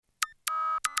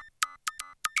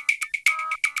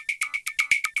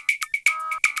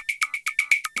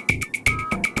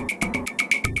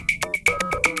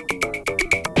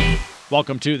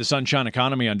Welcome to the Sunshine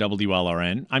Economy on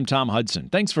WLRN. I'm Tom Hudson.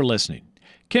 Thanks for listening.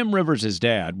 Kim Rivers'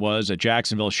 dad was a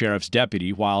Jacksonville Sheriff's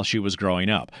deputy while she was growing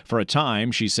up. For a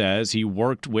time, she says, he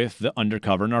worked with the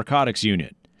undercover narcotics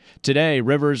unit. Today,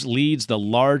 Rivers leads the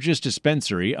largest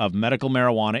dispensary of medical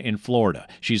marijuana in Florida.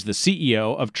 She's the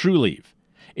CEO of Trulieve.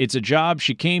 It's a job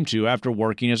she came to after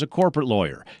working as a corporate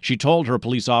lawyer. She told her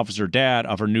police officer dad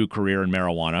of her new career in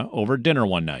marijuana over dinner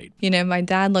one night. My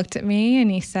dad looked at me and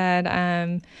he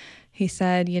said, he's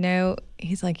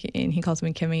like, and he calls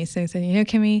me Kimmy. So he said,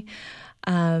 Kimmy,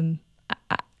 I'm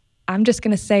just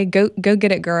going to say, go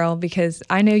get it, girl, because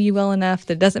I know you well enough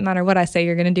that it doesn't matter what I say,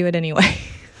 you're going to do it anyway.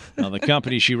 Now, the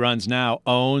company she runs now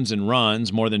owns and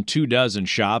runs more than 24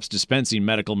 shops dispensing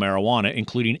medical marijuana,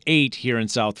 including 8 here in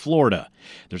South Florida.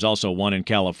 There's also one in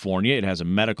California. It has a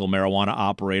medical marijuana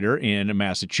operator in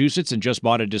Massachusetts and just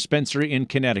bought a dispensary in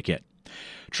Connecticut.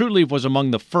 Trulieve was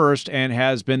among the first and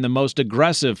has been the most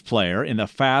aggressive player in the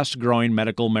fast-growing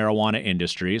medical marijuana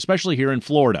industry, especially here in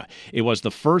Florida. It was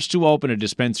the first to open a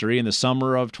dispensary in the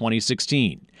summer of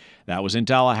 2016. That was in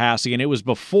Tallahassee, and it was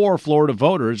before Florida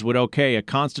voters would okay a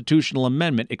constitutional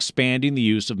amendment expanding the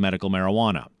use of medical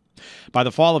marijuana. By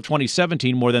the fall of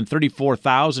 2017, more than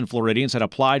 34,000 Floridians had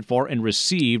applied for and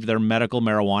received their medical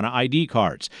marijuana ID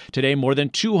cards. Today, more than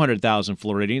 200,000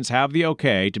 Floridians have the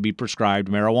okay to be prescribed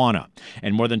marijuana,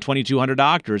 and more than 2,200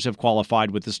 doctors have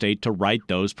qualified with the state to write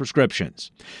those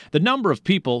prescriptions. The number of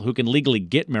people who can legally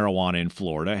get marijuana in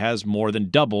Florida has more than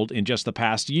doubled in just the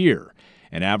past year.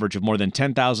 An average of more than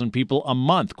 10,000 people a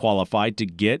month qualified to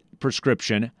get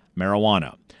prescription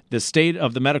marijuana. The state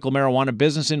of the medical marijuana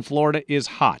business in Florida is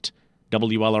hot.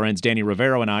 WLRN's Danny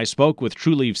Rivero and I spoke with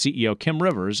Trulieve CEO Kim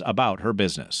Rivers about her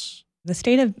business. The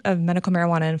state of medical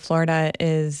marijuana in Florida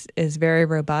is very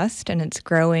robust, and it's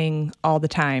growing all the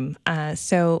time.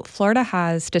 So Florida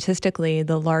has statistically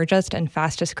the largest and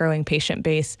fastest growing patient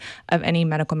base of any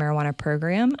medical marijuana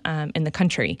program in the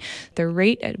country. The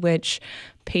rate at which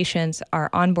patients are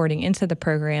onboarding into the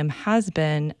program has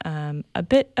been a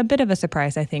bit of a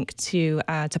surprise, I think, to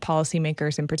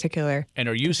policymakers in particular. And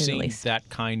are you seeing that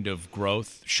kind of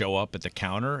growth show up at the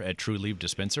counter at Trulieve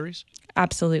dispensaries?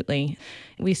 Absolutely.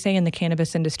 We say in the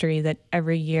cannabis industry that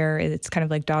every year it's kind of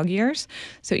like dog years.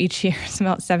 So each year is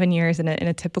about 7 years in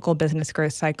a typical business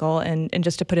growth cycle. And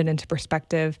just to put it into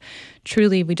perspective,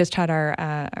 Trulieve, we just had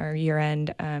our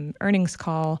year-end earnings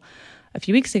call a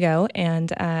few weeks ago,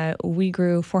 and we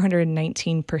grew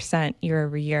 419% year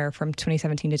over year from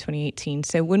 2017 to 2018.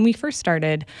 So when we first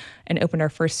started and opened our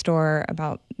first store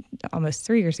about almost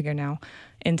 3 years ago now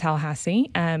in Tallahassee,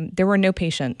 there were no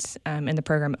patients in the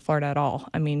program at Florida at all.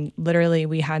 I mean, literally,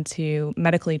 we had to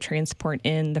medically transport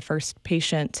in the first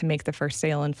patient to make the first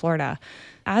sale in Florida.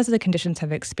 As the conditions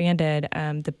have expanded,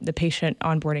 the patient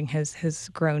onboarding has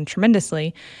grown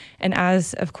tremendously. And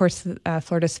as, of course,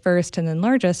 Florida's first and then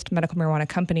largest medical marijuana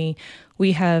company,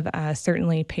 we have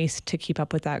certainly paced to keep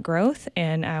up with that growth.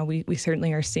 And we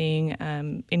certainly are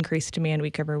seeing increased demand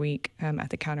week over week at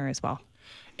the counter as well.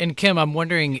 And Kim, I'm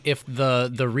wondering if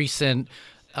the recent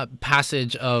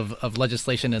passage of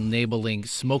legislation enabling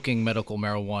smoking medical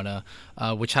marijuana,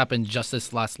 which happened just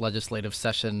this last legislative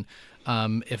session,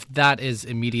 if that is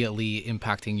immediately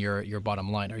impacting your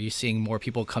bottom line. Are you seeing more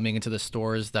people coming into the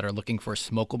stores that are looking for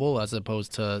smokable as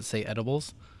opposed to, say,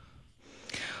 edibles?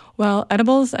 Well,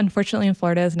 edibles, unfortunately, in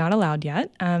Florida is not allowed yet.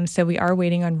 So we are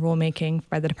waiting on rulemaking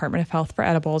by the Department of Health for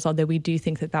edibles, although we do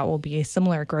think that will be a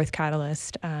similar growth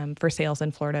catalyst for sales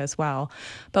in Florida as well.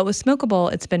 But with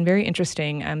smokable, it's been very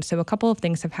interesting. So a couple of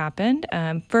things have happened.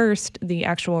 First, the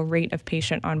actual rate of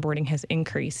patient onboarding has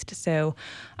increased. So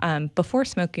before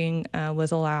smoking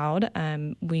was allowed,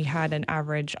 we had an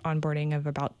average onboarding of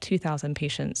about 2,000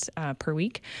 patients per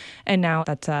week. And now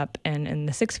that's up. And in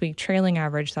the 6-week trailing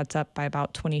average, that's up by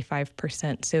about 25%.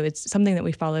 So it's something that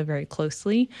we follow very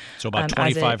closely. So about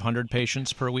 2,500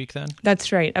 patients per week then?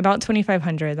 That's right. About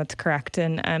 2,500. That's correct.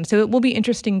 And so it will be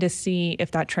interesting to see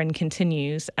if that trend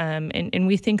continues. And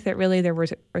we think that really there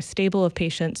was a stable of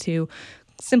patients who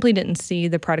simply didn't see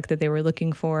the product that they were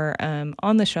looking for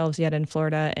on the shelves yet in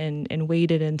Florida and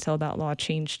waited until that law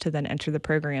changed to then enter the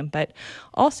program. But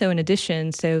also in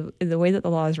addition, so the way that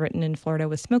the law is written in Florida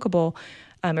with smokable,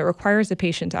 it requires the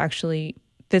patient to actually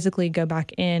physically go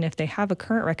back in if they have a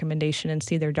current recommendation and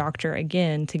see their doctor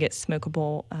again to get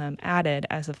smokable added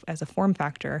as a form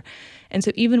factor. And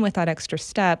so even with that extra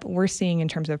step, we're seeing in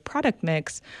terms of product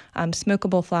mix,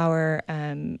 smokable flower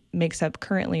makes up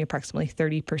currently approximately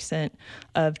 30%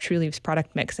 of Trulieve's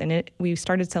product mix. And we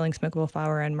started selling smokable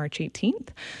flower on March 18th.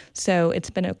 So it's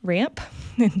been a ramp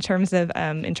in terms of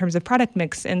product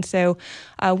mix. And so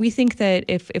we think that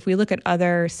if we look at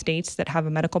other states that have a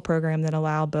medical program that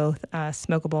allow both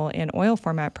smokable and oil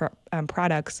format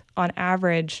products, on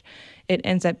average, it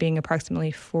ends up being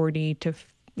approximately 40 to,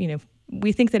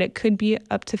 we think that it could be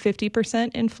up to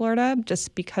 50% in Florida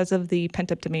just because of the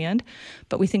pent-up demand,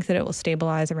 but we think that it will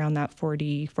stabilize around that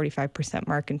 45%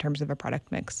 mark in terms of a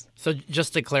product mix. So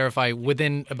just to clarify,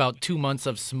 within about 2 months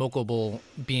of smokable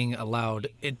being allowed,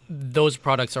 those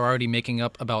products are already making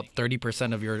up about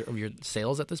 30% of your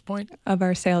sales at this point? Of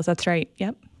our sales, that's right.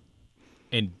 Yep.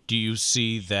 And do you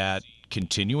see that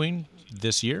continuing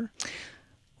this year?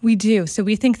 We do. So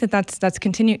we think that that's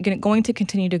going to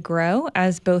continue to grow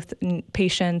as both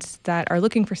patients that are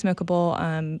looking for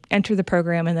smokable enter the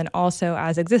program, and then also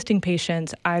as existing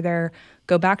patients either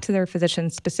go back to their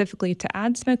physicians specifically to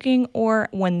add smoking, or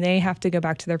when they have to go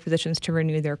back to their physicians to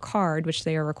renew their card, which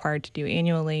they are required to do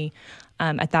annually.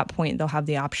 At that point, they'll have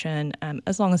the option,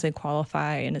 as long as they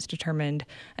qualify and it's determined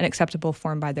an acceptable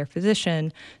form by their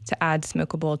physician, to add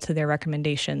smokable to their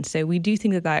recommendation. So we do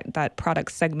think that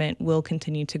product segment will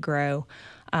continue to grow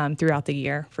throughout the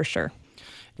year for sure.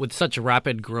 With such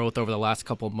rapid growth over the last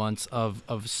couple of months of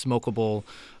smokable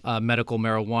medical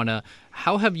marijuana,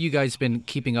 how have you guys been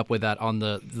keeping up with that on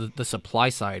the supply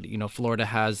side? Florida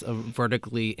has a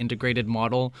vertically integrated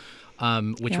model,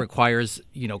 which requires,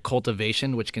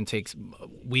 cultivation, which can take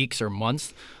weeks or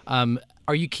months.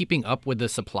 Are you keeping up with the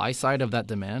supply side of that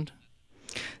demand?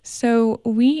 So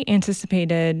we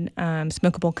anticipated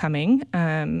smokable coming.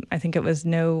 I think it was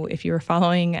if you were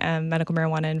following medical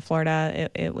marijuana in Florida,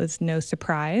 it was no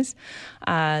surprise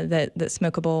that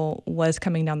smokable was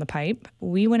coming down the pipe.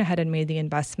 We went ahead and made the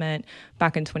investment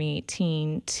back in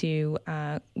 2018 to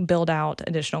build out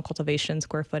additional cultivation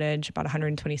square footage, about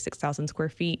 126,000 square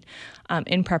feet,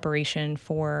 in preparation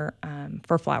for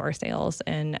flower sales.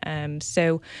 And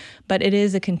but it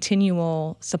is a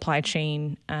continual supply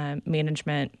chain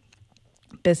management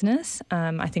business.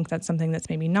 I think that's something that's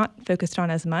maybe not focused on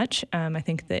as much. I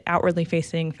think that outwardly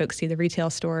facing folks see the retail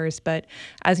stores, but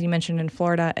as you mentioned in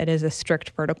Florida, it is a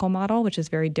strict vertical model, which is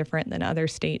very different than other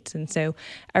states. And so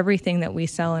everything that we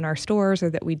sell in our stores or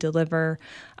that we deliver,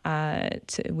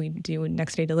 we do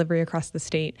next day delivery across the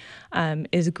state,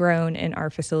 is grown in our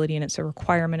facility, and it's a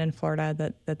requirement in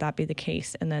Florida that be the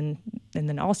case. And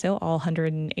then also all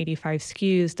 185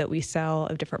 SKUs that we sell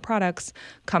of different products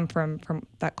come from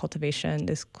that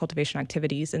those cultivation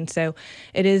activities. And so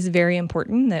it is very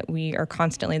important that we are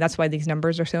constantly, that's why these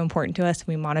numbers are so important to us.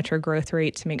 We monitor growth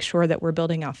rate to make sure that we're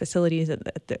building out facilities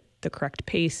at the correct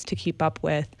pace to keep up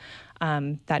with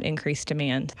that increased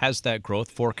demand. Has that growth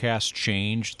forecast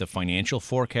changed, the financial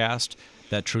forecast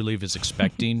that Trulieve is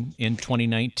expecting in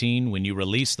 2019? When you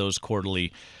release those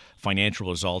quarterly financial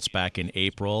results back in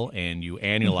April and you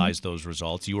annualize those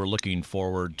results, you were looking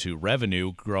forward to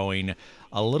revenue growing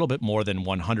a little bit more than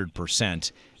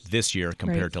 100% this year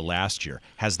compared to last year.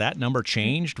 Has that number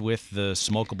changed with the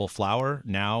smokable flower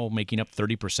now making up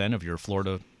 30% of your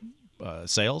Florida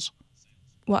sales?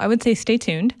 Well, I would say stay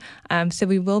tuned. So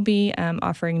we will be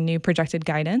offering new projected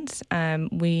guidance.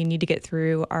 We need to get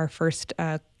through our first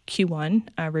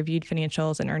Q1 reviewed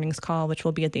financials and earnings call, which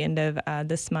will be at the end of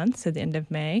this month, so the end of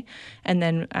May. And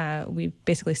then we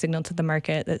basically signaled to the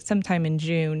market that sometime in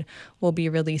June we'll be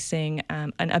releasing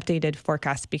an updated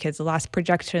forecast, because the last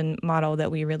projection model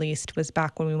that we released was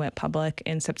back when we went public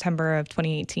in September of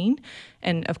 2018.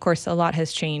 And of course, a lot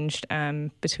has changed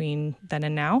between then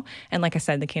and now. And like I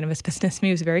said, the cannabis business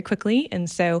moves very quickly. And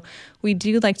so we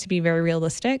do like to be very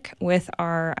realistic with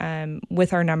our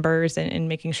numbers and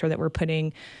making sure that we're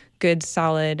putting good,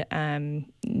 solid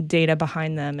data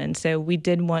behind them. And so we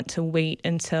did want to wait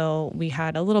until we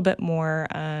had a little bit more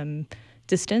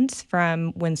distance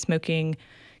from when smoking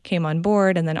came on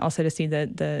board, and then also to see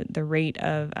the rate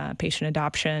of patient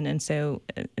adoption, and so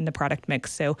in the product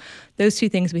mix. So those two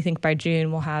things, we think by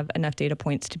June we'll have enough data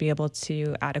points to be able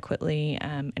to adequately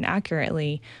and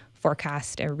accurately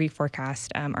forecast or reforecast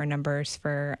our numbers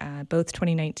for both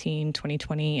 2019,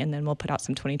 2020, and then we'll put out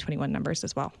some 2021 numbers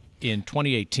as well. In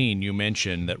 2018, you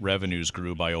mentioned that revenues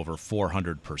grew by over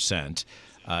 400%.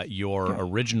 Your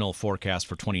original forecast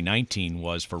for 2019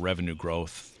 was for revenue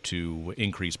growth to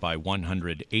increase by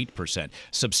 108%.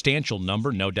 Substantial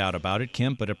number, no doubt about it,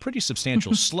 Kim, but a pretty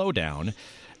substantial slowdown.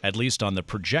 at least on the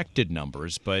projected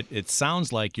numbers, but it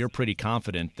sounds like you're pretty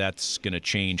confident that's going to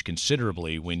change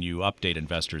considerably when you update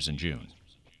investors in June.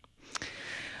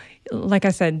 Like I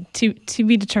said, to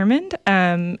be determined.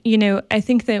 I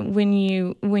think that when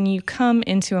you come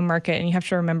into a market, and you have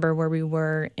to remember where we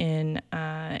were in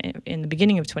the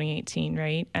beginning of 2018,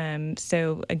 right?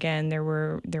 So again, there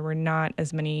were not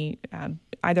as many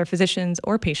either physicians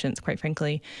or patients, quite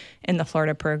frankly, in the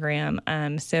Florida program.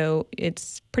 So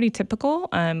it's pretty typical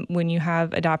when you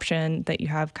have adoption that you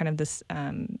have kind of this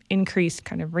increased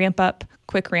kind of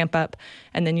quick ramp up,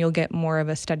 and then you'll get more of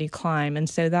a steady climb. And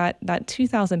so that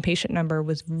 2,000 patient number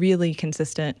was really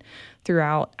consistent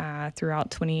throughout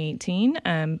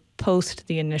 2018, post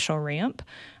the initial ramp.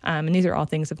 And these are all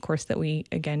things, of course, that we,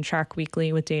 again, track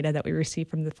weekly with data that we receive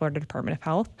from the Florida Department of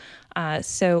Health.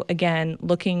 So again,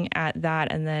 looking at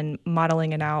that and then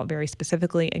modeling it out very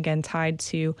specifically, again, tied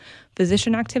to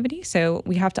physician activity. So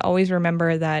we have to always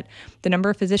remember that the number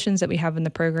of physicians that we have in the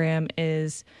program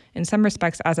is, in some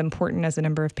respects, as important as the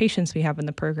number of patients we have in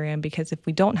the program, because if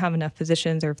we don't have enough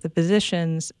physicians, or if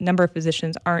the number of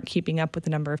physicians aren't keeping up with the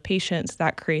number of patients,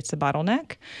 that creates a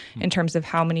bottleneck in terms of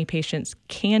how many patients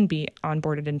can be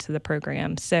onboarded into the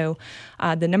program. So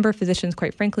the number of physicians,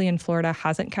 quite frankly, in Florida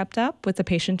hasn't kept up with the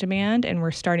patient demand, and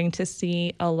we're starting to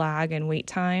see a lag in wait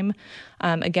time.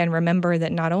 Again, remember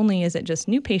that not only is it just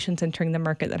new patients entering the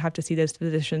market that have to see those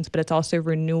physicians, but it's also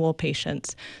renewal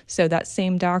patients. So that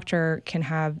same doctor can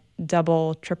have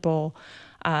double, triple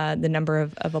the number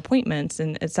of appointments.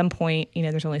 And at some point,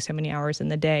 there's only so many hours in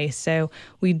the day. So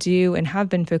we do and have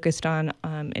been focused on,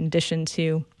 in addition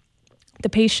to the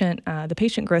patient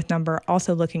growth number,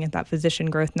 also looking at that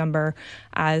physician growth number,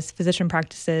 as physician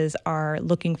practices are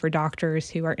looking for doctors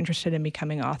who are interested in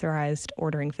becoming authorized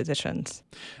ordering physicians.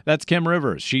 That's Kim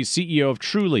Rivers. She's CEO of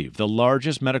Trulieve, the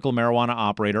largest medical marijuana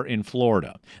operator in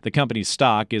Florida. The company's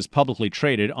stock is publicly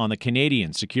traded on the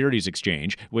Canadian Securities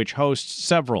Exchange, which hosts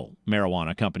several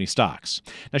marijuana company stocks.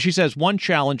 Now, she says one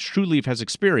challenge Trulieve has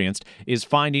experienced is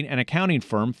finding an accounting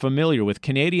firm familiar with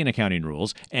Canadian accounting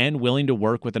rules and willing to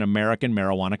work with an American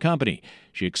marijuana company.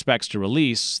 She expects to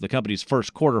release the company's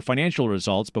first quarter financial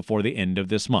results before the end of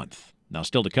this month. Now,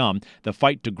 still to come, the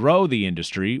fight to grow the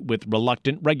industry with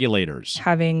reluctant regulators.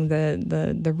 Having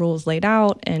the rules laid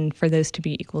out and for those to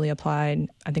be equally applied,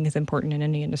 I think is important in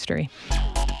any industry.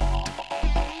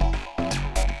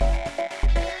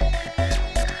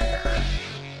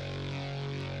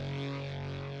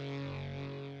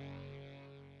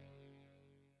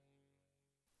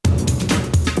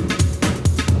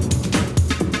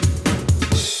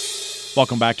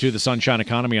 Welcome back to the Sunshine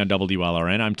Economy on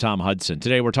WLRN. I'm Tom Hudson.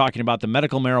 Today we're talking about the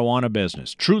medical marijuana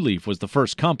business. Trulieve was the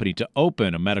first company to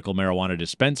open a medical marijuana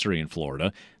dispensary in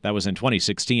Florida. That was in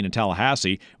 2016 in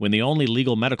Tallahassee, when the only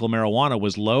legal medical marijuana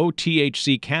was low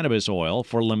THC cannabis oil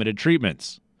for limited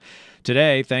treatments.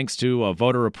 Today, thanks to a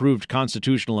voter-approved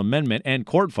constitutional amendment and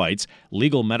court fights,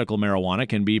 legal medical marijuana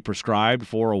can be prescribed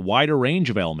for a wider range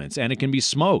of ailments, and it can be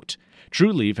smoked.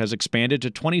 Trulieve has expanded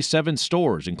to 27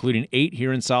 stores, including 8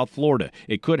 here in South Florida.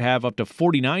 It could have up to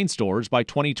 49 stores by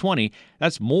 2020.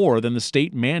 That's more than the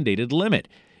state-mandated limit.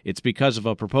 It's because of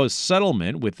a proposed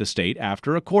settlement with the state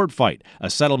after a court fight, a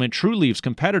settlement Trulieve's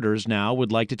competitors now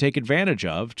would like to take advantage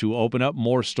of to open up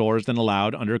more stores than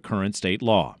allowed under current state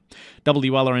law.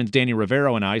 WLRN's Danny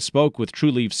Rivero and I spoke with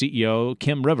Trulieve CEO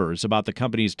Kim Rivers about the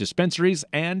company's dispensaries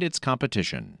and its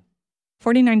competition.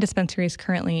 49 dispensaries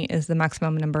currently is the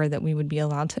maximum number that we would be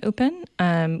allowed to open.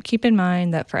 Keep in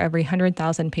mind that for every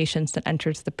 100,000 patients that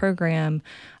enters the program,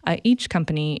 each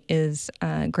company is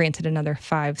granted another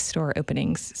 5 store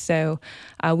openings. So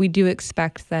we do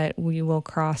expect that we will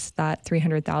cross that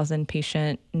 300,000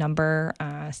 patient number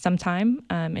sometime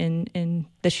in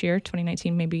this year,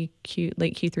 2019, maybe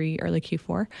late Q3, early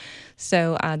Q4.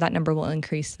 So that number will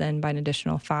increase then by an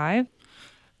additional 5.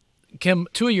 Kim,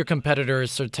 2 of your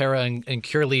competitors, Surterra and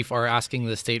Cureleaf, are asking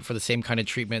the state for the same kind of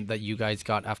treatment that you guys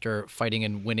got after fighting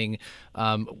and winning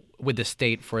with the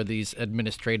state for these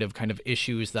administrative kind of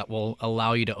issues that will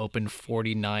allow you to open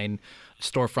 49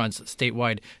 storefronts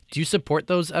statewide. Do you support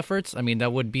those efforts? I mean,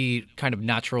 that would be kind of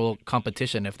natural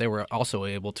competition if they were also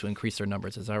able to increase their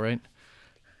numbers. Is that right?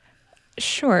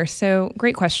 Sure. So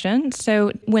great question.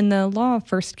 So when the law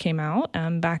first came out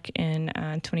back in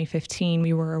 2015,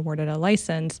 we were awarded a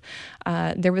license.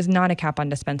 There was not a cap on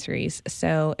dispensaries.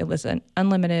 So it was an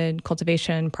unlimited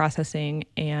cultivation, processing,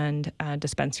 and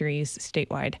dispensaries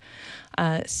statewide.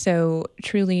 So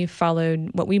Trulieve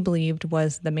followed what we believed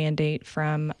was the mandate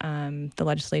from the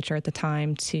legislature at the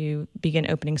time to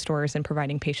begin opening stores and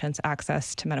providing patients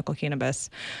access to medical cannabis.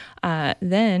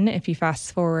 Then if you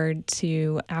fast forward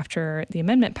to after the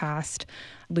amendment passed,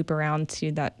 loop around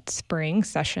to that spring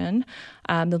session,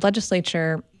 the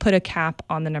legislature put a cap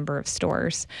on the number of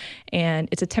stores. And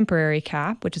it's a temporary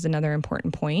cap, which is another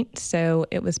important point. So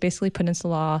it was basically put into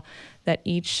law that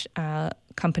each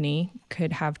company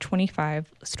could have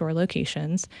 25 store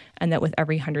locations, and that with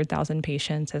every 100,000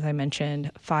 patients, as I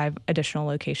mentioned, 5 additional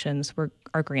locations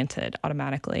are granted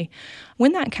automatically.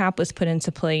 When that cap was put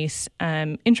into place,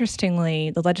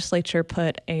 interestingly, the legislature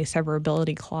put a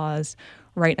severability clause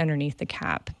right underneath the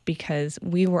cap, because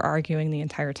we were arguing the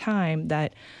entire time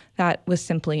that that was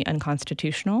simply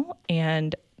unconstitutional.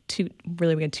 And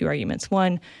we had 2 arguments.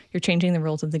 One, you're changing the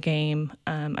rules of the game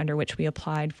under which we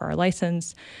applied for our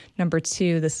license. Number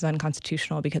 2, this is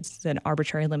unconstitutional because it's an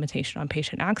arbitrary limitation on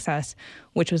patient access,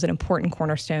 which was an important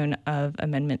cornerstone of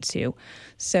Amendment 2.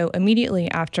 So immediately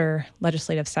after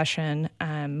legislative session,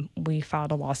 we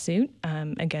filed a lawsuit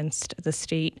against the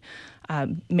state,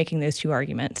 making those 2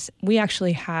 arguments. We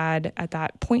actually had, at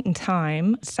that point in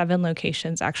time, 7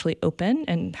 locations actually open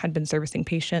and had been servicing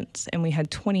patients, and we had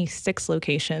 26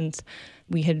 locations.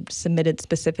 We had submitted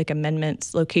specific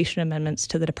amendments, location amendments,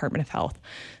 to the Department of Health.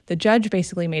 The judge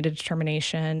basically made a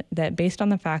determination that based on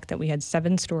the fact that we had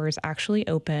 7 stores actually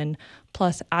open,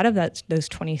 plus out of those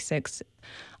 26,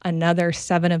 another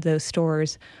 7 of those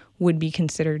stores would be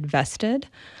considered vested,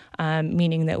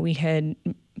 meaning that we had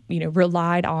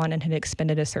relied on and had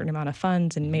expended a certain amount of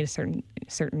funds and made a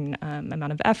certain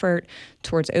amount of effort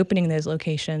towards opening those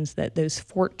locations, that those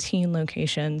 14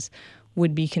 locations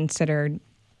would be considered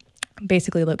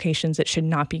basically locations that should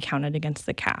not be counted against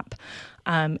the cap.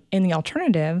 In the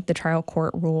alternative, the trial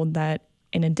court ruled that,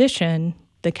 in addition,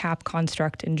 the cap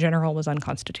construct in general was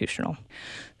unconstitutional.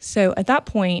 So at that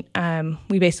point,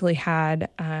 we basically had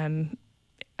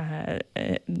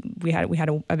we had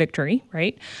a victory,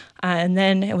 right? And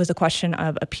then it was a question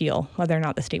of appeal, whether or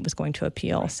not the state was going to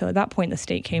appeal. So at that point, the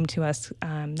state came to us,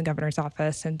 the governor's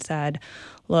office, and said,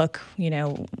 look, we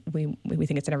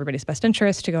think it's in everybody's best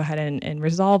interest to go ahead and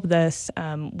resolve this.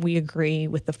 We agree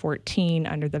with the 14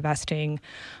 under the vesting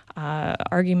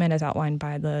argument as outlined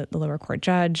by the lower court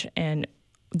judge. And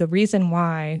the reason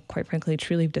why, quite frankly,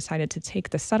 Trulieve decided to take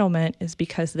the settlement is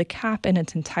because the cap in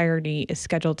its entirety is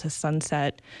scheduled to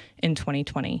sunset in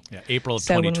 2020. Yeah, April of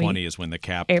 2020 is when the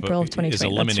cap is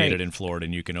eliminated in Florida,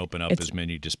 and you can open up as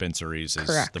many dispensaries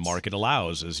as the market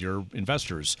allows, as your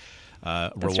investors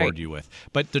reward you with.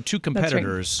 But the 2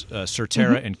 competitors,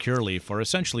 Surterra and Cureleaf, are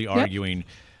essentially arguing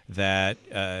that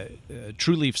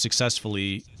Trulieve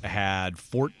successfully had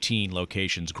 14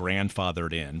 locations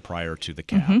grandfathered in prior to the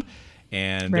cap.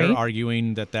 And they're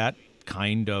arguing that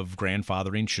kind of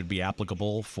grandfathering should be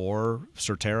applicable for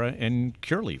Surterra and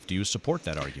Cureleaf. Do you support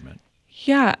that argument?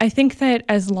 Yeah, I think that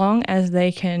as long as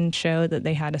they can show that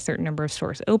they had a certain number of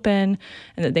stores open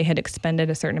and that they had expended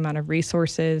a certain amount of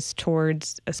resources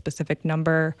towards a specific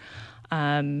number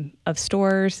of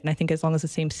stores, and I think as long as the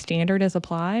same standard is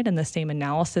applied and the same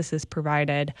analysis is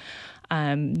provided,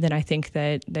 then I think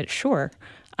that sure.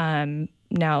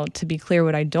 Now, to be clear,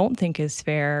 what I don't think is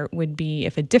fair would be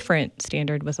if a different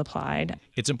standard was applied.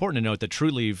 It's important to note that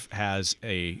Trulieve has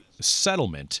a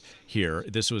settlement here.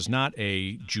 This was not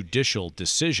a judicial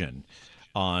decision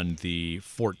on the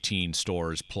 14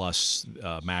 stores plus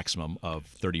maximum of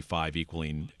 35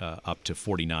 equaling up to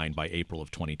 49 by April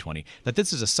of 2020. That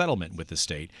this is a settlement with the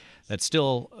state that's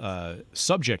still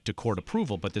subject to court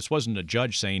approval, but this wasn't a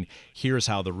judge saying, here's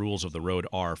how the rules of the road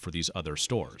are for these other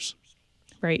stores.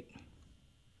 Right.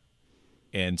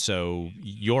 And so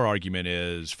your argument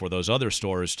is for those other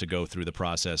stores to go through the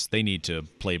process, they need to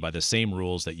play by the same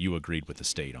rules that you agreed with the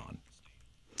state on.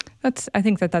 I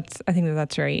think that's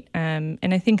right. And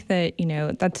I think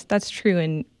that that's true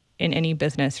in any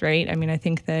business, right? I mean, I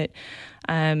think that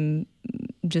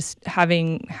just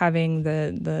having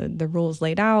the rules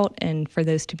laid out and for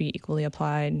those to be equally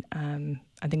applied,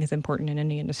 I think is important in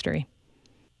any industry.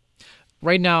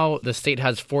 Right now, the state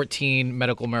has 14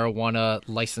 medical marijuana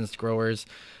licensed growers,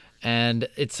 and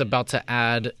it's about to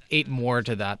add 8 more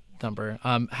to that number.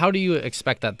 How do you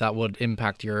expect that would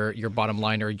impact your bottom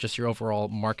line or just your overall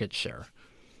market share?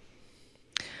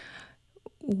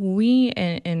 We,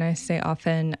 and I say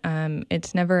often,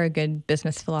 it's never a good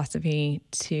business philosophy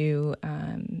to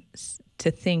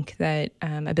think that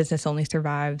a business only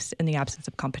survives in the absence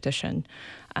of competition.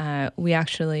 We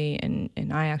actually,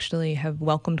 and I actually have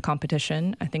welcomed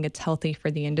competition. I think it's healthy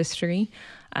for the industry.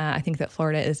 I think that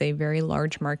Florida is a very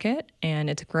large market,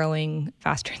 and it's growing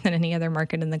faster than any other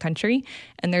market in the country.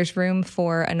 And there's room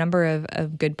for a number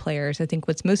of good players. I think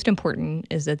what's most important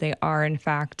is that they are, in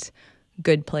fact,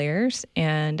 good players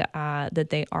and that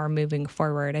they are moving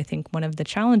forward. I think one of the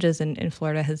challenges in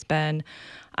Florida has been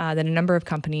that a number of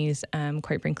companies,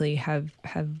 quite frankly, have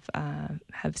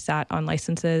sat on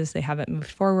licenses. They haven't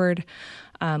moved forward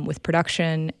with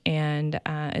production, and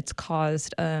it's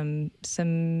caused some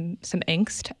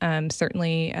angst,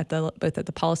 certainly both at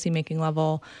the policymaking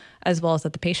level as well as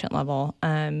at the patient level.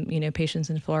 Patients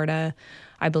in Florida,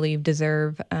 I believe,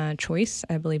 deserve choice.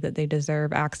 I believe that they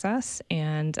deserve access,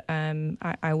 and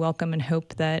I welcome and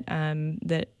hope that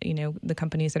the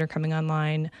companies that are coming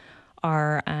online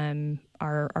are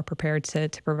prepared to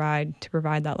provide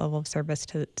that level of service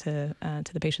to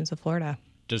the patients of Florida.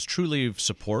 Does Trulieve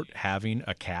support having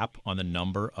a cap on the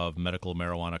number of medical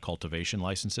marijuana cultivation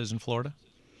licenses in Florida?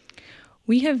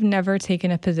 We have never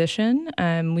taken a position.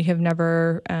 We have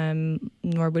never,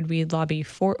 nor would we lobby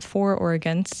for or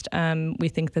against. We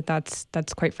think that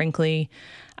that's quite frankly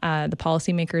the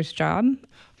policymaker's job.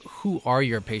 Who are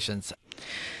your patients?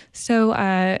 So,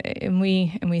 and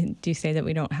we do say that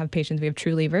we don't have patients. We have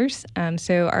Trulievers.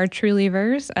 So our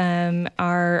Trulievers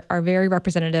are very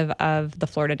representative of the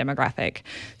Florida demographic.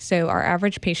 So our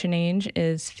average patient age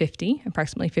is 50,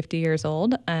 approximately 50 years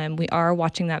old. We are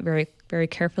watching that very, very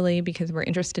carefully because we're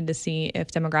interested to see if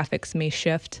demographics may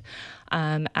shift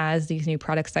as these new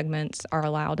product segments are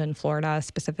allowed in Florida,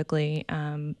 specifically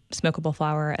smokable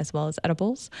flower as well as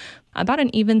edibles. About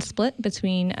an even split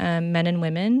between men and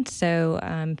women. So,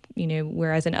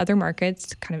 whereas in other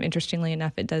markets, kind of interestingly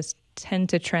enough, it does tend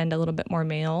to trend a little bit more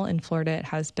male. In Florida, it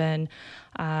has been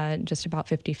just about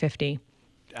 50-50.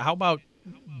 How about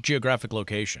geographic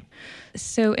location?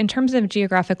 So in terms of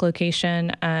geographic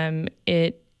location,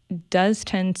 it does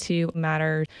tend to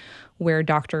matter where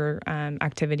doctor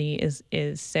activity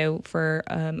is. So for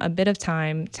a bit of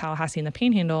time, Tallahassee and the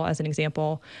Panhandle, as an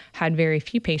example, had very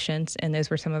few patients, and those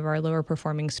were some of our lower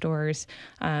performing stores.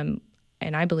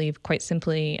 And I believe, quite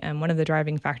simply, one of the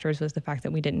driving factors was the fact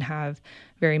that we didn't have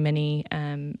very many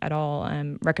at all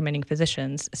recommending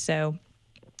physicians. So,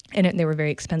 and they were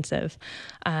very expensive.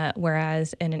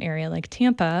 Whereas in an area like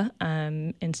Tampa,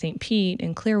 in St. Pete,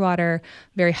 in Clearwater,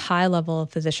 very high level of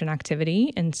physician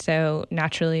activity. And so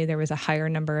naturally there was a higher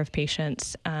number of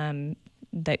patients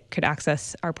that could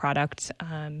access our product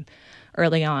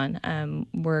early on.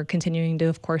 We're continuing to,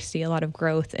 of course, see a lot of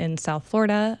growth in South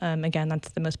Florida. Again, that's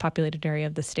the most populated area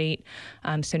of the state,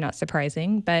 so not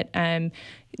surprising. But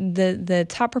the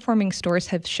top performing stores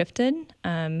have shifted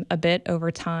a bit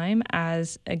over time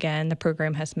as, again, the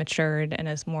program has matured and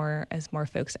as more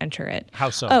folks enter it. How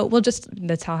so? Oh, well, just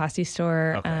the Tallahassee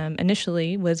store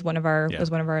initially was one of our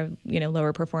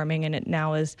lower performing, and it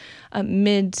now is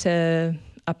mid to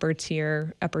upper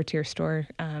tier store,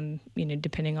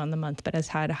 depending on the month, but has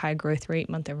had a high growth rate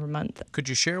month over month. Could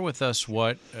you share with us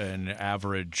what an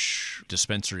average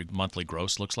dispensary monthly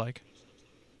gross looks like?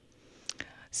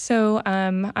 So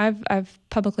I've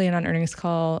publicly and on earnings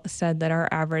call said that our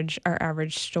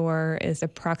average store is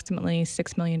approximately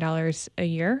 $6 million a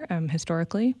year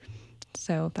historically.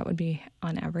 So that would be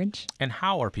on average. And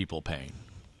how are people paying?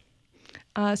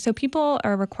 So people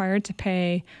are required to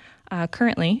pay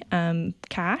currently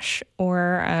cash,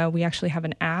 or we actually have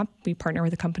an app. We partner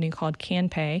with a company called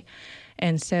CanPay.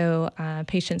 And so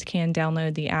patients can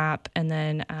download the app and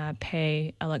then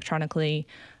pay electronically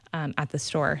at the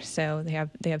store. So they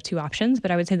have two options,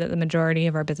 but I would say that the majority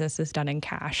of our business is done in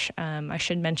cash. I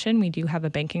should mention we do have a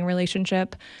banking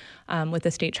relationship with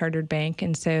a state chartered bank,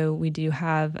 and so we do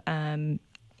have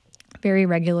very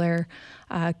regular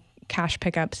cash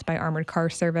pickups by Armored Car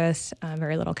Service,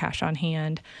 very little cash on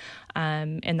hand,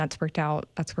 and that's worked out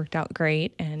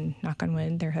great. And knock on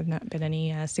wood, there have not been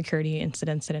any security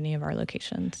incidents at any of our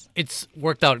locations. It's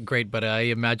worked out great, but I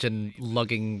imagine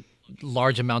lugging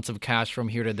large amounts of cash from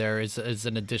here to there is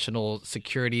an additional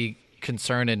security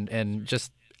concern and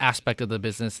just aspect of the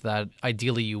business that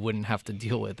ideally you wouldn't have to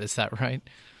deal with. Is that right?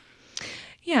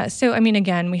 Yeah. So, I mean,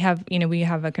 again, we have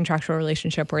a contractual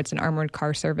relationship where it's an Armored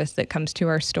Car Service that comes to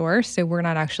our store. So we're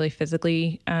not actually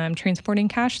physically transporting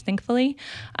cash, thankfully.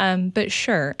 But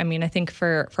sure, I mean, I think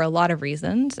for a lot of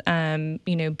reasons,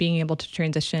 being able to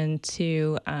transition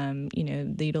to,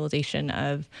 the utilization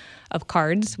of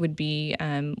cards would be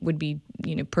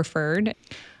preferred.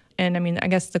 And I mean, I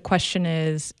guess the question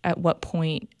is, at what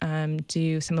point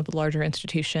do some of the larger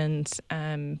institutions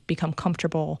become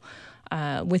comfortable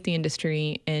with the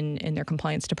industry in their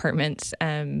compliance departments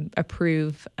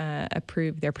approve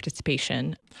their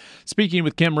participation. Speaking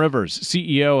with Kim Rivers,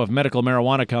 CEO of medical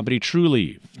marijuana company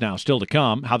Trulieve. Now, still to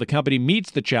come, how the company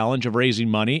meets the challenge of raising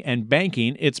money and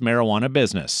banking its marijuana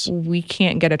business. We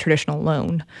can't get a traditional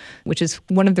loan, which is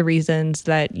one of the reasons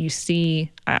that you see,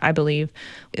 I believe,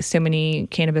 so many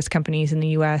cannabis companies in the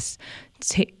U.S.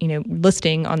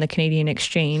 Listing on the Canadian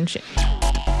exchange.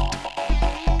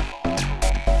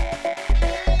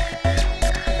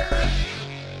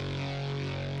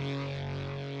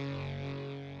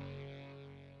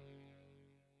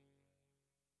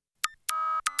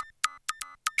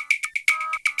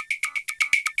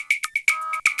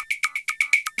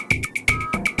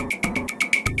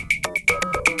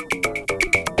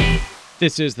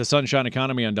 This is the Sunshine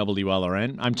Economy on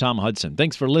WLRN. I'm Tom Hudson.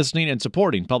 Thanks for listening and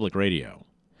supporting public radio.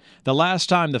 The last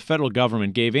time the federal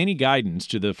government gave any guidance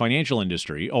to the financial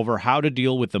industry over how to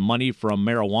deal with the money from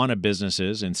marijuana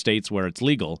businesses in states where it's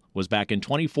legal was back in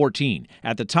 2014.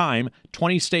 At the time,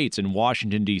 20 states in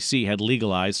Washington, D.C. had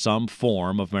legalized some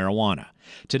form of marijuana.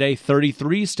 Today,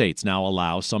 33 states now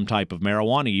allow some type of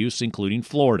marijuana use, including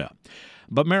Florida.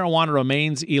 But marijuana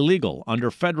remains illegal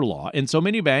under federal law, and so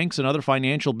many banks and other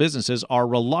financial businesses are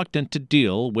reluctant to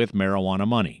deal with marijuana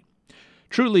money.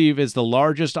 Trulieve is the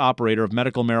largest operator of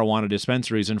medical marijuana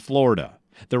dispensaries in Florida.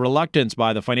 The reluctance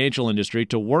by the financial industry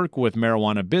to work with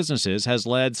marijuana businesses has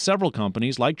led several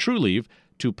companies like Trulieve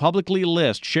to publicly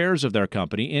list shares of their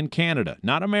company in Canada,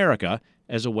 not America,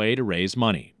 as a way to raise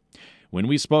money. When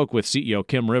we spoke with CEO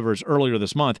Kim Rivers earlier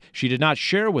this month, she did not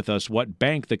share with us what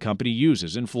bank the company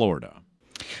uses in Florida.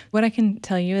 What I can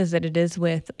tell you is that it is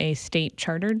with a state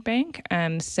chartered bank.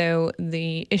 So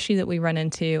the issue that we run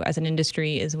into as an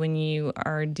industry is when you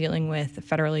are dealing with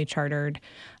federally chartered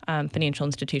financial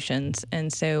institutions.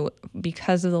 And so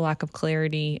because of the lack of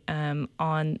clarity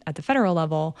at the federal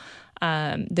level,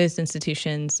 those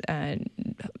institutions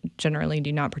generally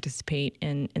do not participate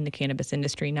in the cannabis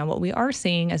industry. Now, what we are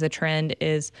seeing as a trend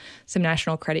is some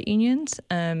national credit unions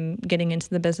getting into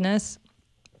the business.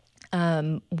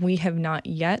 We have not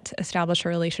yet established a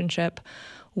relationship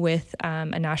with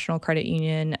a national credit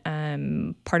union.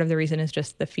 Part of the reason is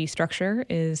just the fee structure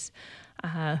is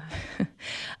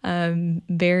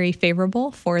very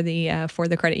favorable for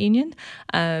the credit union,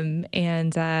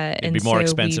 it'd be more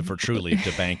expensive for Trulieve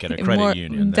to bank at a credit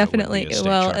union. Definitely.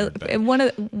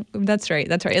 That's right.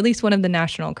 At least one of the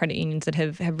national credit unions that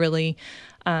have really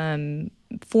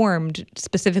formed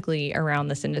specifically around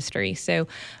this industry. So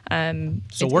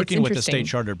working with the state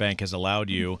chartered bank has allowed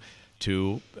you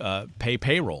to pay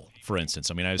payroll, for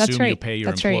instance. I mean, I assume you pay your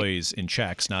employees in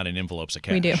checks, not in envelopes of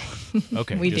cash. We do.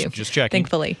 Okay, we do. Just checking.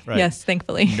 Thankfully. Right. Yes,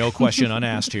 thankfully. No question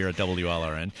unasked here at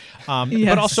WLRN. Yes,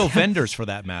 but also vendors, for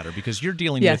that matter, because you're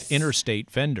dealing with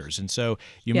interstate vendors. And so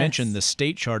you mentioned the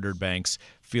state chartered banks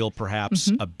feel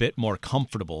perhaps a bit more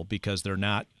comfortable because they're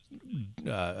not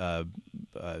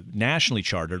nationally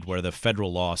chartered, where the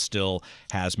federal law still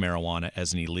has marijuana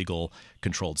as an illegal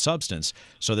controlled substance.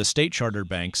 So the state chartered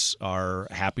banks are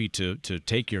happy to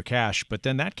take your cash, but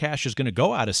then that cash is going to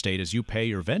go out of state as you pay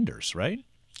your vendors, right?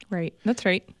 Right. That's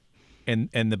right. And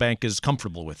the bank is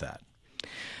comfortable with that.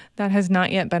 That has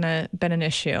not yet been an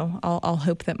issue. I'll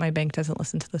hope that my bank doesn't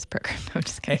listen to this program. I'm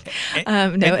just kidding.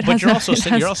 But you're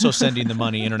also sending the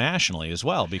money internationally as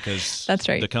well, because that's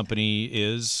right. The company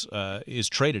is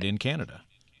traded in Canada.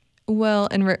 Well,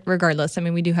 and regardless, I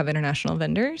mean, we do have international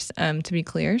vendors, to be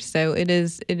clear. So it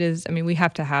is. I mean, we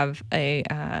have to have a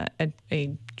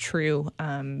true,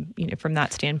 from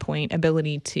that standpoint,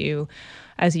 ability to,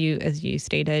 as you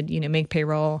stated, make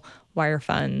payroll, wire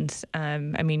funds. I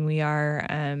mean, we are,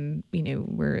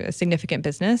 we're a significant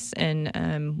business,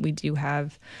 and we do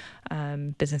have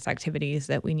business activities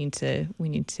that we need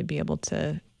to be able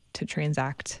to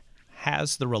transact.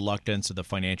 Has the reluctance of the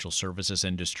financial services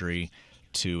industry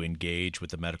to engage with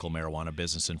the medical marijuana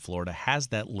business in Florida, has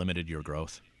that limited your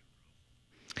growth?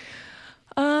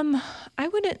 I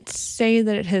wouldn't say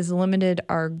that it has limited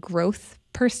our growth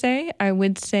per se. I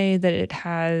would say that it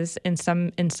has, in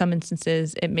some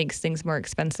instances, it makes things more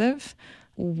expensive.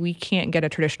 We can't get a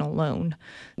traditional loan,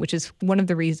 which is one of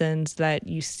the reasons that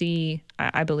you see,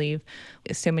 I believe,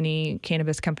 so many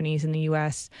cannabis companies in the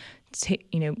U.S.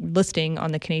 Listing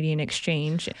on the Canadian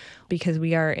exchange. Because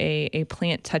we are a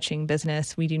plant-touching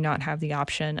business, we do not have the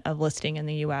option of listing in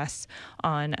the U.S.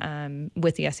 on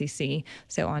with the SEC,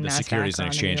 so on the NASDAQ, Securities and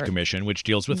Exchange Commission, which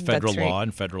deals with federal law,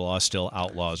 and federal law still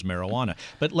outlaws marijuana.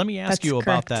 But let me ask you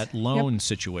about that loan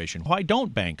situation. Why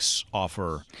don't banks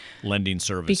offer lending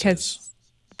services?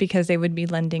 Because they would be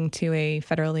lending to a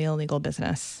federally illegal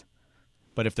business.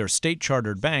 but if they're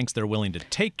state-chartered banks, they're willing to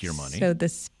take your money. So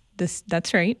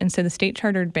that's right. And so the state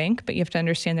chartered bank, but you have to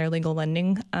understand their legal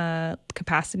lending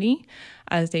capacity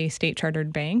as a state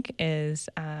chartered bank is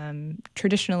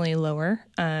traditionally lower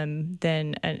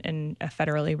than a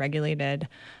federally regulated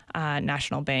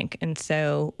national bank. And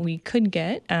so we could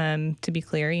get, to be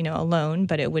clear, a loan,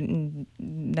 but it wouldn't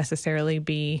necessarily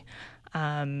be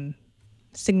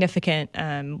significant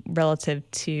relative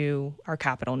to our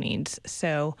capital needs.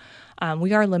 So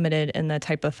we are limited in the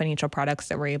type of financial products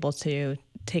that we're able to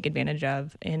take advantage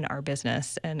of in our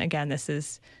business. And again, this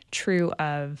is true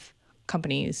of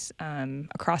companies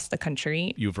across the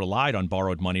country. You've relied on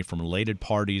borrowed money from related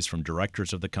parties, from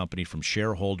directors of the company, from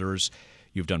shareholders.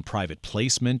 You've done private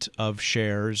placement of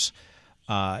shares.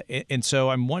 And so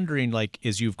I'm wondering,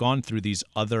 as you've gone through these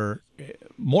other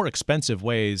more expensive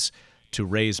ways to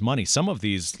raise money, some of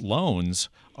these loans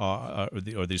or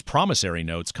these promissory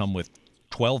notes come with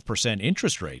 12%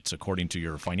 interest rates, according to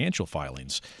your financial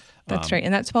filings. That's right.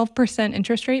 And that 12%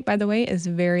 interest rate, by the way, is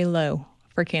very low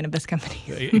for cannabis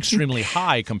companies. Extremely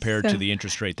high compared to the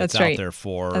interest rate that's out there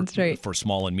for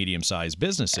small and medium-sized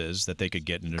businesses that they could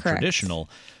get in a traditional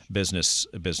business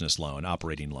loan,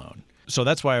 operating loan. So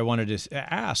that's why I wanted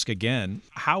to ask again,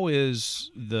 how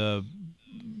is the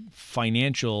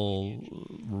financial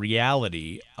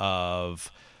reality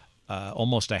of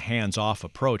almost a hands-off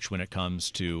approach when it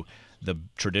comes to the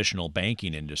traditional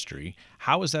banking industry?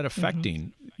 How is that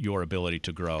affecting your ability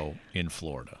to grow in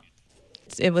Florida?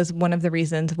 It was one of the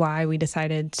reasons why we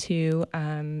decided to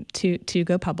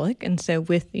go public. And so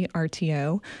with the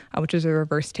RTO, which is a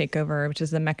reverse takeover, which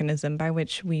is the mechanism by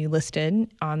which we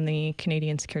listed on the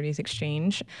Canadian Securities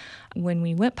Exchange, when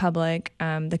we went public,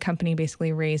 the company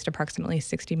basically raised approximately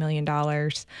 $60 million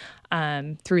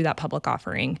through that public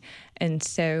offering. And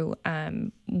so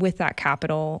with that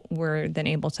capital, we're then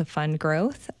able to fund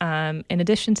growth. In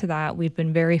addition to that, we've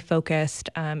been very focused,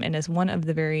 and as one of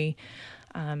the very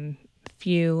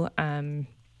few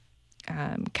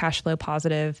cash flow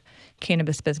positive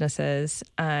cannabis businesses,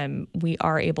 we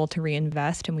are able to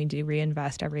reinvest, and we do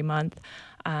reinvest every month,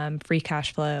 free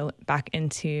cash flow back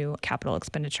into capital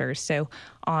expenditures. So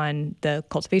on the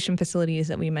cultivation facilities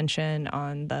that we mentioned,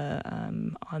 on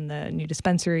the new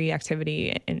dispensary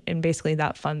activity, and basically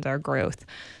that funds our growth.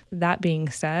 That being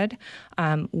said,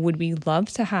 would we love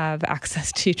to have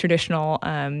access to traditional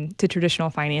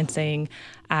financing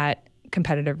at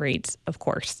competitive rates? Of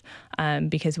course,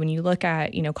 because when you look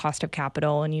at cost of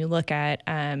capital, and you look at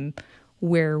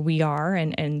where we are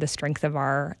and the strength of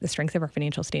our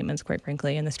financial statements, quite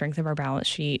frankly, and the strength of our balance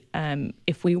sheet,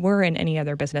 if we were in any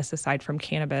other business aside from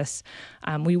cannabis,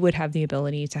 we would have the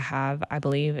ability to have, I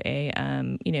believe,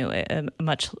 a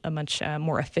much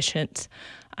more efficient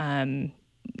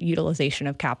utilization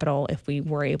of capital if we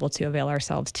were able to avail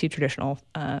ourselves to traditional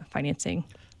financing.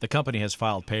 The company has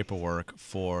filed paperwork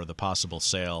for the possible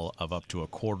sale of up to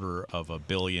 $250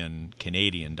 million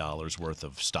Canadian dollars worth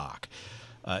of stock.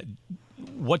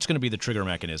 What's going to be the trigger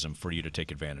mechanism for you to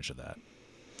take advantage of that?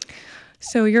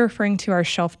 So you're referring to our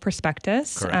shelf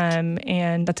prospectus, Correct.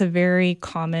 And that's a very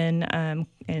common, and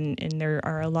there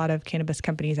are a lot of cannabis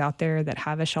companies out there that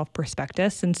have a shelf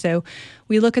prospectus. And so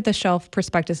we look at the shelf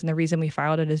prospectus, and the reason we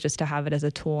filed it is just to have it as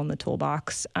a tool in the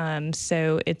toolbox.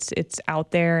 So it's out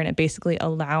there, and it basically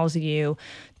allows you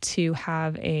to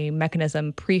have a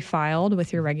mechanism pre-filed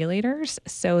with your regulators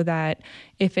so that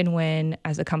if and when,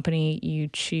 as a company, you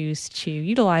choose to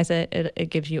utilize it,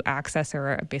 it gives you access,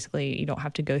 or basically you don't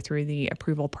have to go through the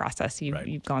approval process.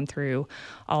 You've gone through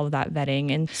all of that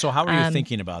vetting. And so how are you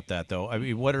thinking about that, though? I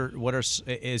mean, what are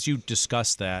as you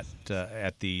discuss that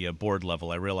at the board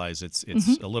level? I realize it's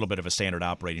a little bit of a standard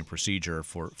operating procedure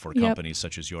for companies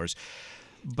such as yours.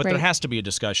 But there has to be a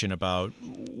discussion about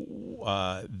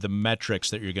the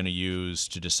metrics that you're going to use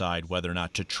to decide whether or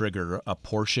not to trigger a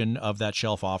portion of that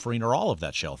shelf offering or all of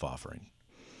that shelf offering.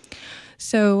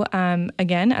 So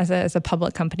again, as a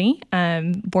public company,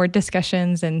 board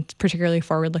discussions and particularly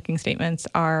forward-looking statements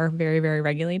are very, very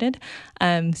regulated.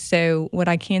 So what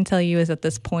I can tell you is at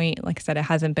this point, like I said, it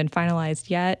hasn't been finalized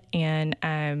yet, and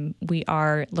we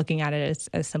are looking at it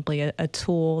as simply a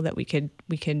tool that we could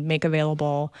make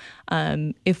available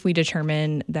if we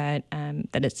determine that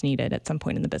it's needed at some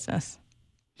point in the business.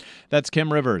 That's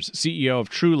Kim Rivers, CEO of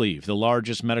Trulieve, the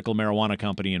largest medical marijuana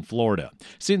company in Florida.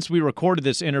 Since we recorded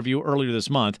this interview earlier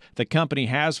this month, the company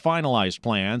has finalized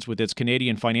plans with its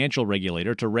Canadian financial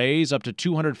regulator to raise up to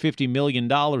 $250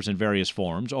 million in various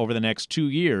forms over the next 2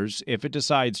 years if it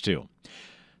decides to.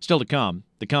 Still to come,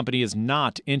 the company is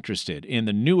not interested in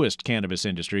the newest cannabis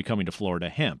industry coming to Florida,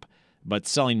 hemp. But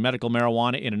selling medical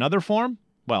marijuana in another form?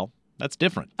 Well, That's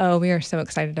different. Oh, we are so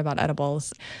excited about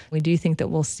edibles. We do think that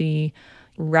we'll see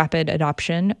rapid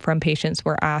adoption from patients.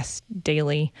 We're asked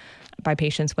daily by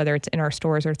patients, whether it's in our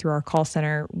stores or through our call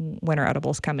center, when are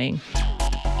edibles coming?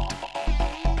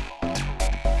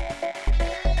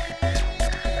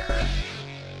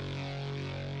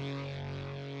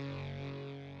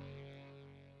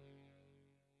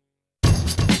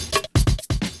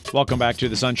 Welcome back to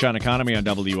the Sunshine Economy on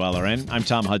WLRN. I'm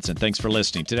Tom Hudson. Thanks for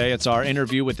listening. Today, it's our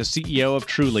interview with the CEO of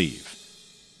Trulieve.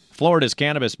 Florida's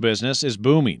cannabis business is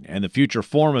booming, and the future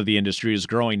form of the industry is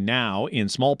growing now in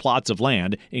small plots of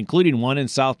land, including one in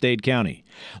South Dade County.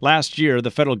 Last year,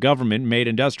 the federal government made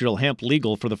industrial hemp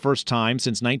legal for the first time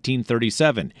since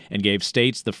 1937 and gave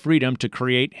states the freedom to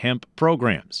create hemp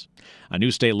programs. A new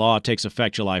state law takes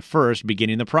effect July 1st,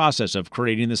 beginning the process of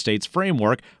creating the state's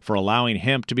framework for allowing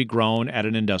hemp to be grown at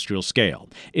an industrial scale.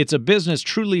 It's a business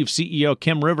Trulieve CEO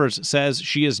Kim Rivers says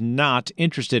she is not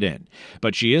interested in,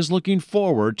 but she is looking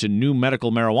forward to new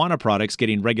medical marijuana products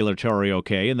getting regulatory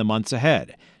okay in the months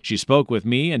ahead. She spoke with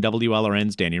me and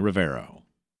WLRN's Danny Rivero.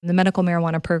 The medical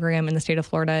marijuana program in the state of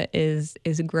Florida is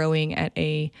growing at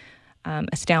a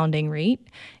astounding rate,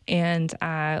 and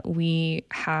we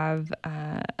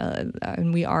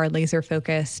are laser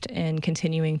focused in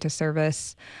continuing to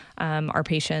service our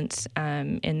patients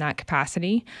in that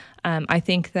capacity. I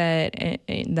think that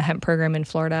the hemp program in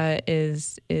Florida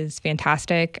is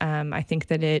fantastic. I think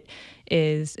that it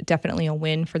is definitely a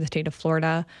win for the state of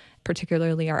Florida,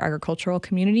 particularly our agricultural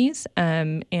communities,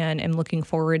 and am looking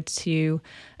forward to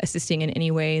assisting in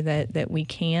any way that we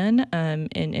can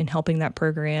in helping that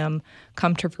program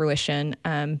come to fruition.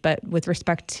 But with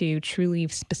respect to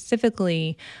Trulieve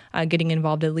specifically getting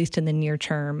involved, at least in the near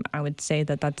term, I would say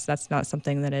that's not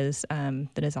something that is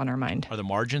on our mind. Are the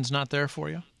margins not there for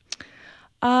you?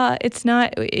 It's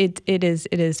not. It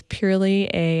is purely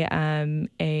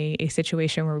a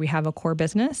situation where we have a core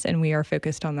business and we are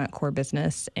focused on that core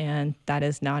business, and that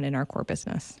is not in our core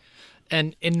business.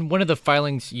 And in one of the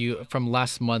filings from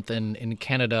last month in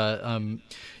Canada,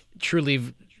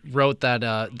 Trulieve wrote that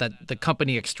the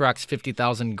company extracts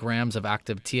 50,000 grams of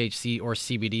active THC or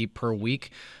CBD per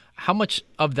week. How much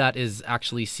of that is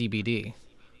actually CBD?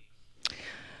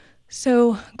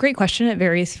 So, great question. It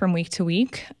varies from week to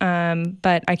week,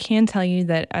 but I can tell you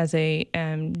that as a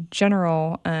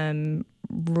general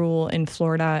rule in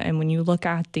Florida, and when you look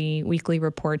at the weekly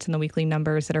reports and the weekly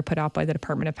numbers that are put out by the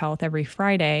Department of Health every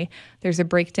Friday, there's a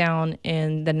breakdown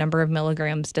in the number of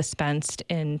milligrams dispensed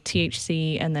in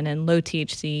THC and then in low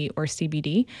THC or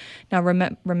CBD. Now,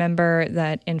 remember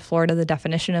that in Florida, the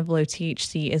definition of low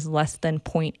THC is less than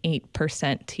 0.8%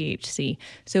 THC.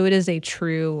 So it is a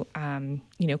true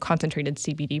concentrated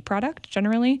CBD product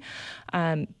generally.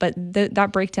 But that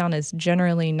breakdown is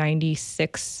generally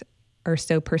 96 or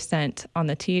so percent on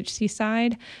the THC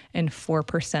side and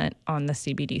 4% on the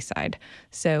CBD side.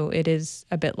 So it is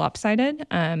a bit lopsided.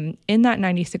 In that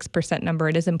 96% number,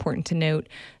 it is important to note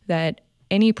that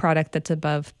any product that's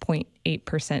above 0.8%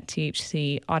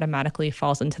 THC automatically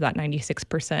falls into that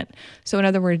 96%. So in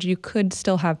other words, you could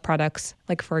still have products,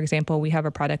 like for example, we have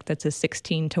a product that's a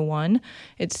 16-to-1.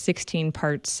 It's 16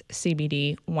 parts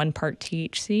CBD, 1 part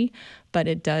THC, but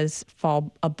it does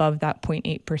fall above that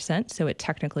 0.8%. So it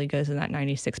technically goes in that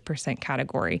 96%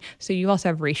 category. So you also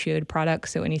have ratioed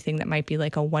products. So anything that might be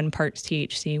like a 1 part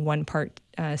THC, 1 part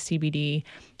CBD,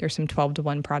 there's some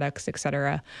 12-to-1 products, et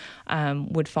cetera,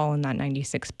 would fall in that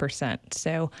 96%.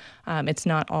 So it's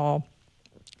not all,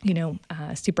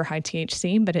 super high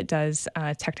THC, but it does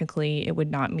technically, it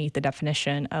would not meet the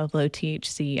definition of low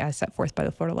THC as set forth by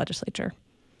the Florida legislature.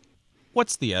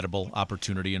 What's the edible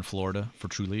opportunity in Florida for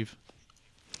Trulieve?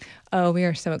 Oh, we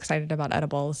are so excited about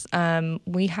edibles.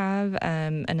 We have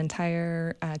an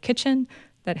entire kitchen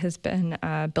that has been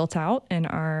built out in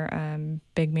our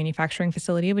big manufacturing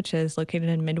facility, which is located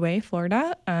in Midway,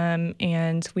 Florida.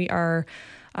 And we are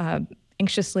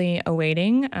anxiously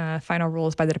awaiting final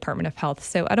rules by the Department of Health.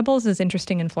 So edibles is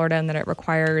interesting in Florida in that it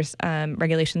requires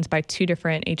regulations by two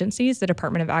different agencies, the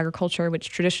Department of Agriculture,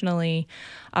 which traditionally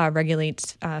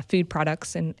regulates food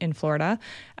products in Florida,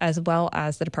 as well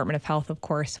as the Department of Health, of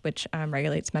course, which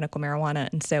regulates medical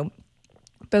marijuana. And so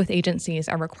both agencies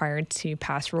are required to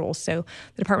pass rules. So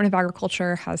the Department of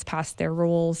Agriculture has passed their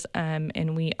rules,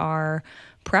 and we are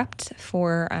prepped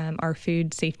for our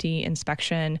food safety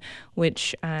inspection,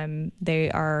 which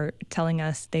they are telling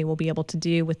us they will be able to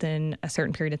do within a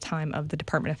certain period of time of the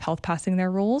Department of Health passing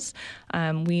their rules.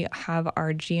 We have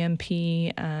our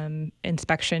GMP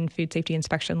inspection, food safety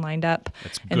inspection lined up.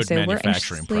 That's good and so manufacturing we're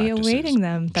anxiously practices. awaiting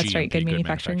them. That's GMP, right, good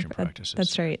manufacturing practices.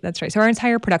 That's right. So our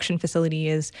entire production facility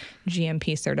is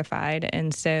GMP certified,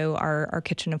 and so our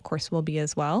kitchen, of course, will be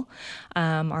as well.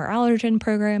 Our allergen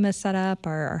program is set up.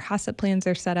 Our HACCP plans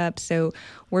are set up. So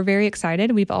we're very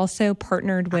excited. We've also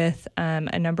partnered with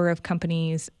a number of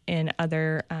companies in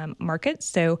other markets.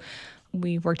 So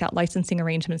we've worked out licensing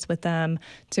arrangements with them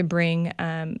to bring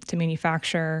to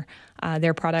manufacture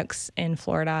their products in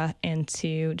Florida and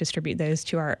to distribute those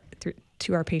to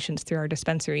our patients through our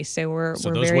dispensary. So we're those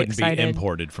very wouldn't excited. be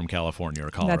imported from California or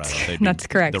Colorado. That's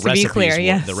correct. The to be clear,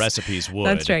 yes. The recipes would.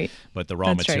 That's right. But the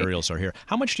raw materials are here.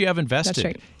 How much do you have invested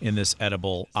That's in this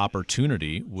edible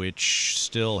opportunity, which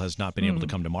still has not been able to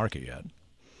come to market yet?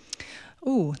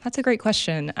 Ooh, that's a great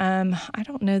question. I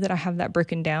don't know that I have that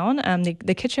broken down.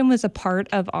 The kitchen was a part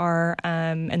of our,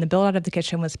 and the build out of the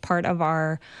kitchen was part of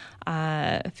our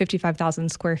 55,000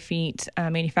 square feet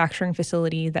manufacturing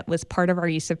facility that was part of our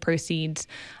use of proceeds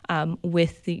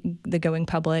with the going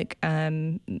public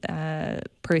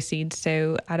proceeds.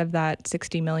 So out of that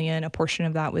 $60 million, a portion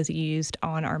of that was used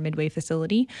on our Midway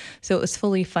facility. So it was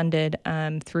fully funded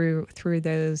through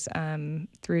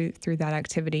that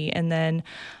activity. And then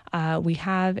we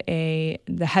have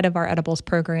the head of our edibles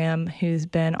program who's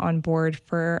been on board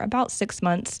for about 6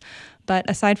 months. But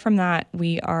aside from that,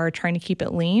 we are trying to keep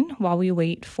it lean while we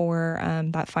wait for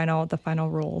the final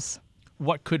rules.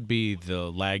 What could be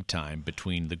the lag time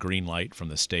between the green light from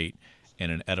the state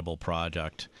and an edible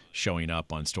product showing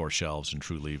up on store shelves and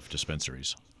Trulieve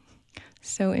dispensaries?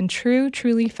 So in true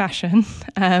Trulieve fashion,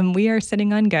 we are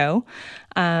sitting on go.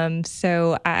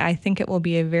 So I think it will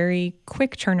be a very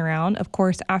quick turnaround. Of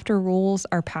course, after rules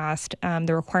are passed,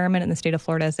 the requirement in the state of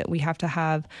Florida is that we have to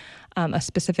have a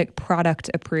specific product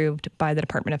approved by the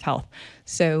Department of Health.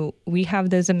 So we have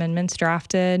those amendments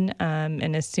drafted,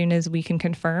 and as soon as we can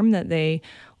confirm that they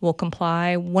will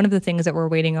comply, one of the things that we're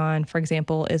waiting on, for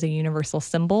example, is a universal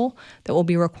symbol that will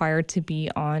be required to be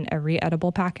on every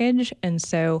edible package. And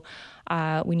so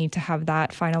we need to have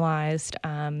that finalized,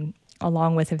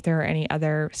 along with if there are any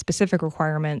other specific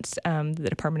requirements the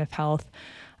Department of Health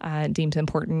deems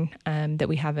important that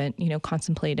we haven't,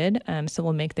 contemplated. So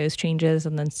we'll make those changes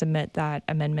and then submit that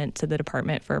amendment to the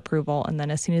department for approval. And then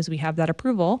as soon as we have that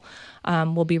approval,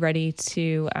 we'll be ready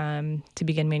to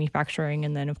begin manufacturing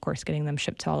and then, of course, getting them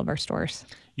shipped to all of our stores.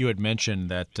 You had mentioned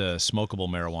that smokable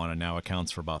marijuana now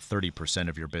accounts for about 30%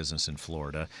 of your business in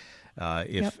Florida.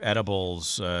 If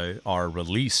edibles are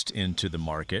released into the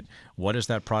market, what does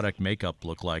that product makeup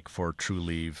look like for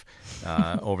Trulieve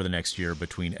over the next year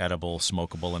between edible,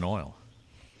 smokable, and oil?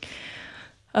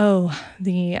 Oh,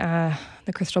 the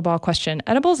crystal ball question.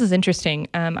 Edibles is interesting.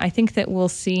 I think that we'll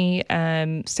see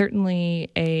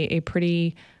certainly a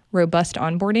pretty robust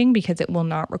onboarding because it will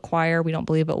not require, we don't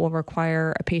believe it will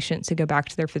require a patient to go back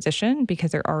to their physician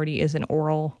because there already is an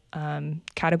oral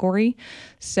category.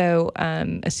 So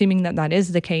assuming that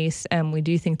is the case, we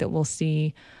do think that we'll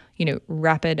see,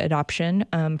 rapid adoption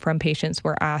from patients.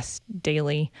 We're asked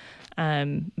daily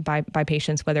by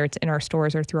patients, whether it's in our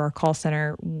stores or through our call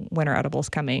center, when are edibles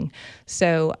coming?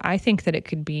 So I think that it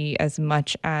could be as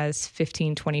much as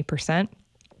 15, 20%,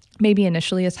 maybe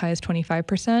initially as high as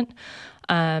 25%.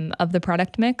 Of the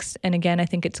product mix. And again, I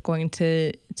think it's going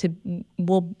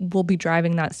we'll be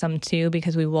driving that some too,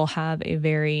 because we will have a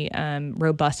very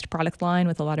robust product line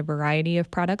with a lot of variety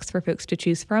of products for folks to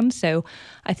choose from. So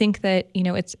I think that,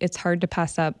 it's hard to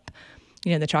pass up,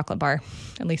 the chocolate bar,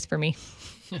 at least for me.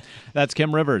 That's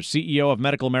Kim Rivers, CEO of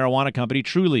medical marijuana company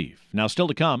Trulieve. Now, still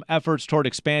to come, efforts toward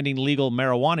expanding legal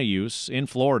marijuana use in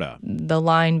Florida. The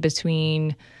line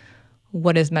between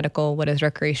what is medical, what is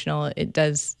recreational, it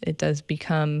does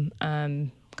become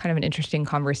kind of an interesting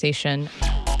conversation.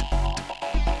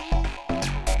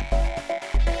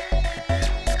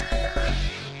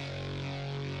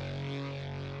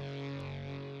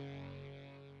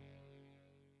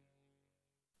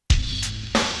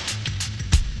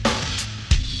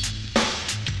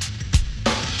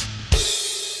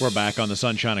 We're back on the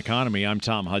Sunshine Economy. I'm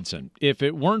Tom Hudson. If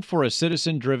it weren't for a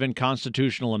citizen-driven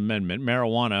constitutional amendment,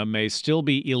 marijuana may still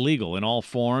be illegal in all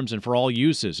forms and for all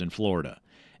uses in Florida.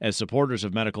 As supporters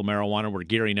of medical marijuana were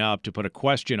gearing up to put a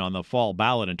question on the fall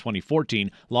ballot in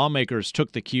 2014, lawmakers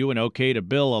took the cue and okayed a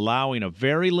bill allowing a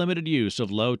very limited use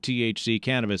of low-THC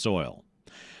cannabis oil.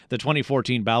 The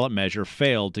 2014 ballot measure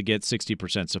failed to get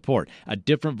 60% support. A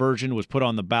different version was put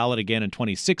on the ballot again in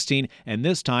 2016, and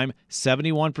this time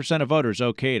 71% of voters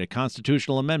okayed a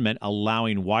constitutional amendment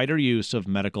allowing wider use of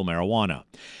medical marijuana.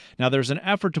 Now, there's an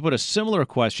effort to put a similar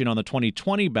question on the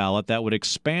 2020 ballot that would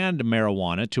expand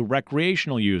marijuana to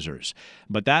recreational users,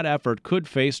 but that effort could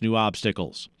face new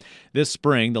obstacles. This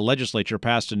spring, the legislature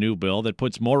passed a new bill that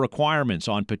puts more requirements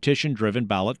on petition-driven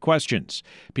ballot questions.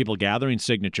 People gathering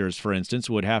signatures, for instance,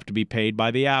 would have to be paid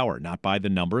by the hour, not by the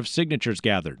number of signatures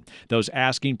gathered. Those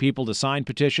asking people to sign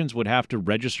petitions would have to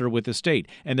register with the state,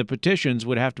 and the petitions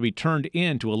would have to be turned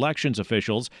in to elections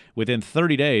officials within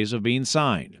 30 days of being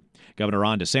signed. Governor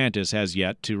Ron DeSantis has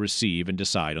yet to receive and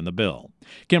decide on the bill.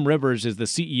 Kim Rivers is the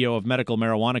CEO of medical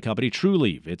marijuana company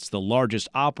Trulieve. It's the largest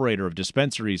operator of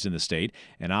dispensaries in the state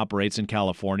and operates in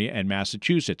California and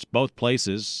Massachusetts, both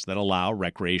places that allow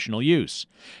recreational use.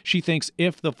 She thinks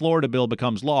if the Florida bill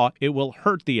becomes law, it will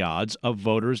hurt the odds of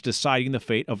voters deciding the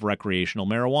fate of recreational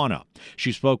marijuana.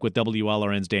 She spoke with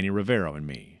WLRN's Danny Rivero and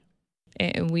me.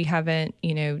 We haven't,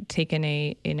 taken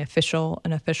an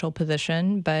official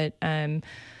position, but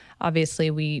obviously,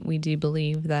 we do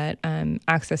believe that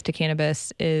access to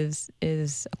cannabis is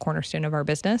a cornerstone of our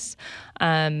business.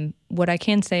 What I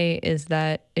can say is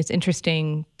that it's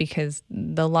interesting because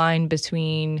the line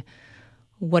between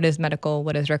what is medical,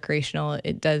 what is recreational,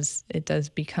 it does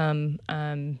become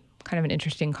kind of an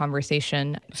interesting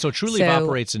conversation. So Trulieve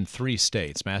operates in 3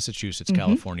 states, Massachusetts,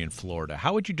 California, and Florida.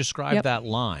 How would you describe that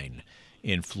line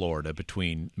in Florida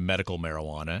between medical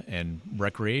marijuana and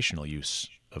recreational use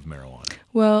of marijuana?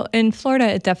 Well, in Florida,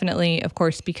 it definitely, of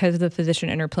course, because of the physician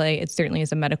interplay, it certainly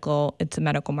is a medical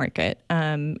market.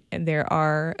 There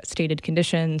are stated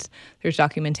conditions. There's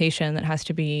documentation that has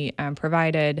to be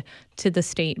provided to the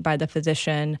state by the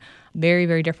physician. Very,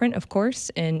 very different, of course,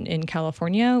 in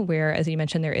California, where, as you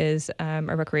mentioned, there is a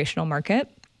recreational market.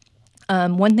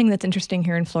 One thing that's interesting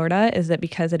here in Florida is that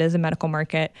because it is a medical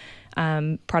market,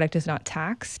 product is not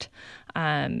taxed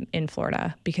in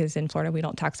Florida, because in Florida we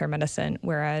don't tax our medicine,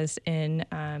 whereas in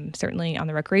certainly on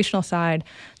the recreational side,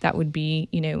 that would be,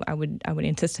 I would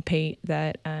anticipate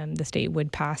that the state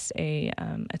would pass a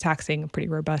pretty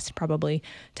robust, probably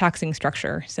taxing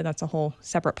structure. So that's a whole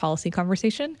separate policy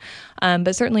conversation.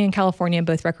 But certainly in California,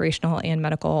 both recreational and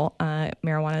medical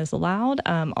marijuana is allowed.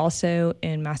 Also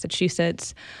in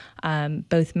Massachusetts,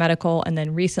 both medical and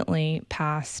then recently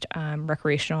passed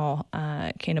recreational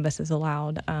cannabis is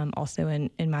allowed also in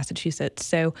Massachusetts.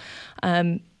 So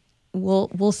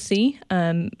we'll see.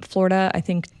 Florida, I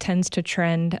think, tends to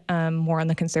trend more on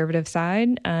the conservative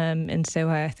side, and so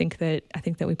I think that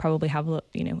we probably have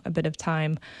a bit of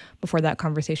time before that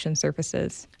conversation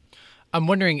surfaces. I'm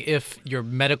wondering if your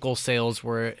medical sales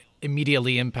were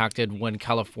immediately impacted when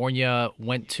California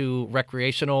went to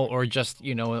recreational, or just,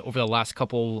 over the last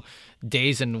couple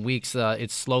days and weeks,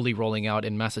 it's slowly rolling out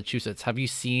in Massachusetts. Have you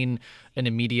seen an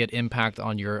immediate impact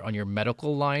on your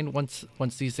medical line once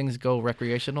these things go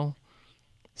recreational?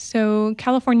 So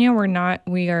California,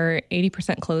 we are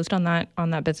 80% closed on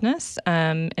that business.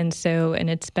 And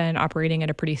it's been operating at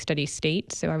a pretty steady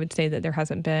state. So I would say that there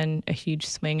hasn't been a huge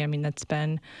swing. I mean, that's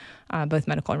been both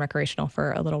medical and recreational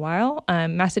for a little while.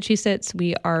 Massachusetts,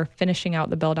 we are finishing out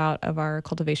the build out of our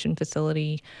cultivation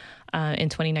facility in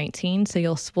 2019. So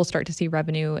we'll start to see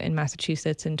revenue in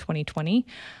Massachusetts in 2020.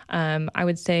 I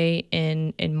would say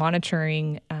in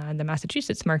monitoring the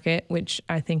Massachusetts market, which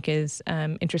I think is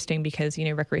interesting because,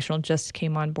 recreational just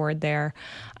came on board there.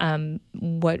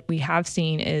 What we have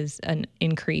seen is an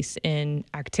increase in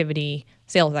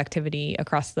sales activity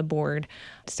across the board.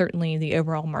 Certainly the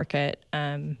overall market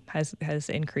has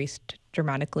increased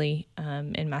dramatically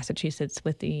in Massachusetts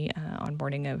with the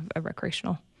onboarding of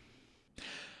recreational.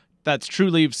 That's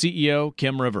Trulieve CEO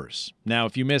Kim Rivers. Now,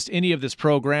 if you missed any of this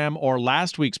program or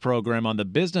last week's program on the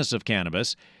business of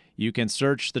cannabis, you can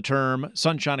search the term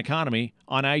Sunshine Economy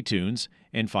on iTunes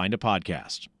and find a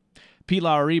podcast.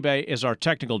 Pilar Uribe is our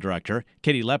technical director.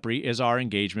 Katie Lepre is our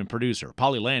engagement producer.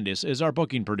 Polly Landis is our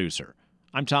booking producer.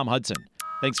 I'm Tom Hudson.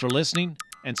 Thanks for listening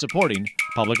and supporting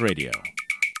Public Radio.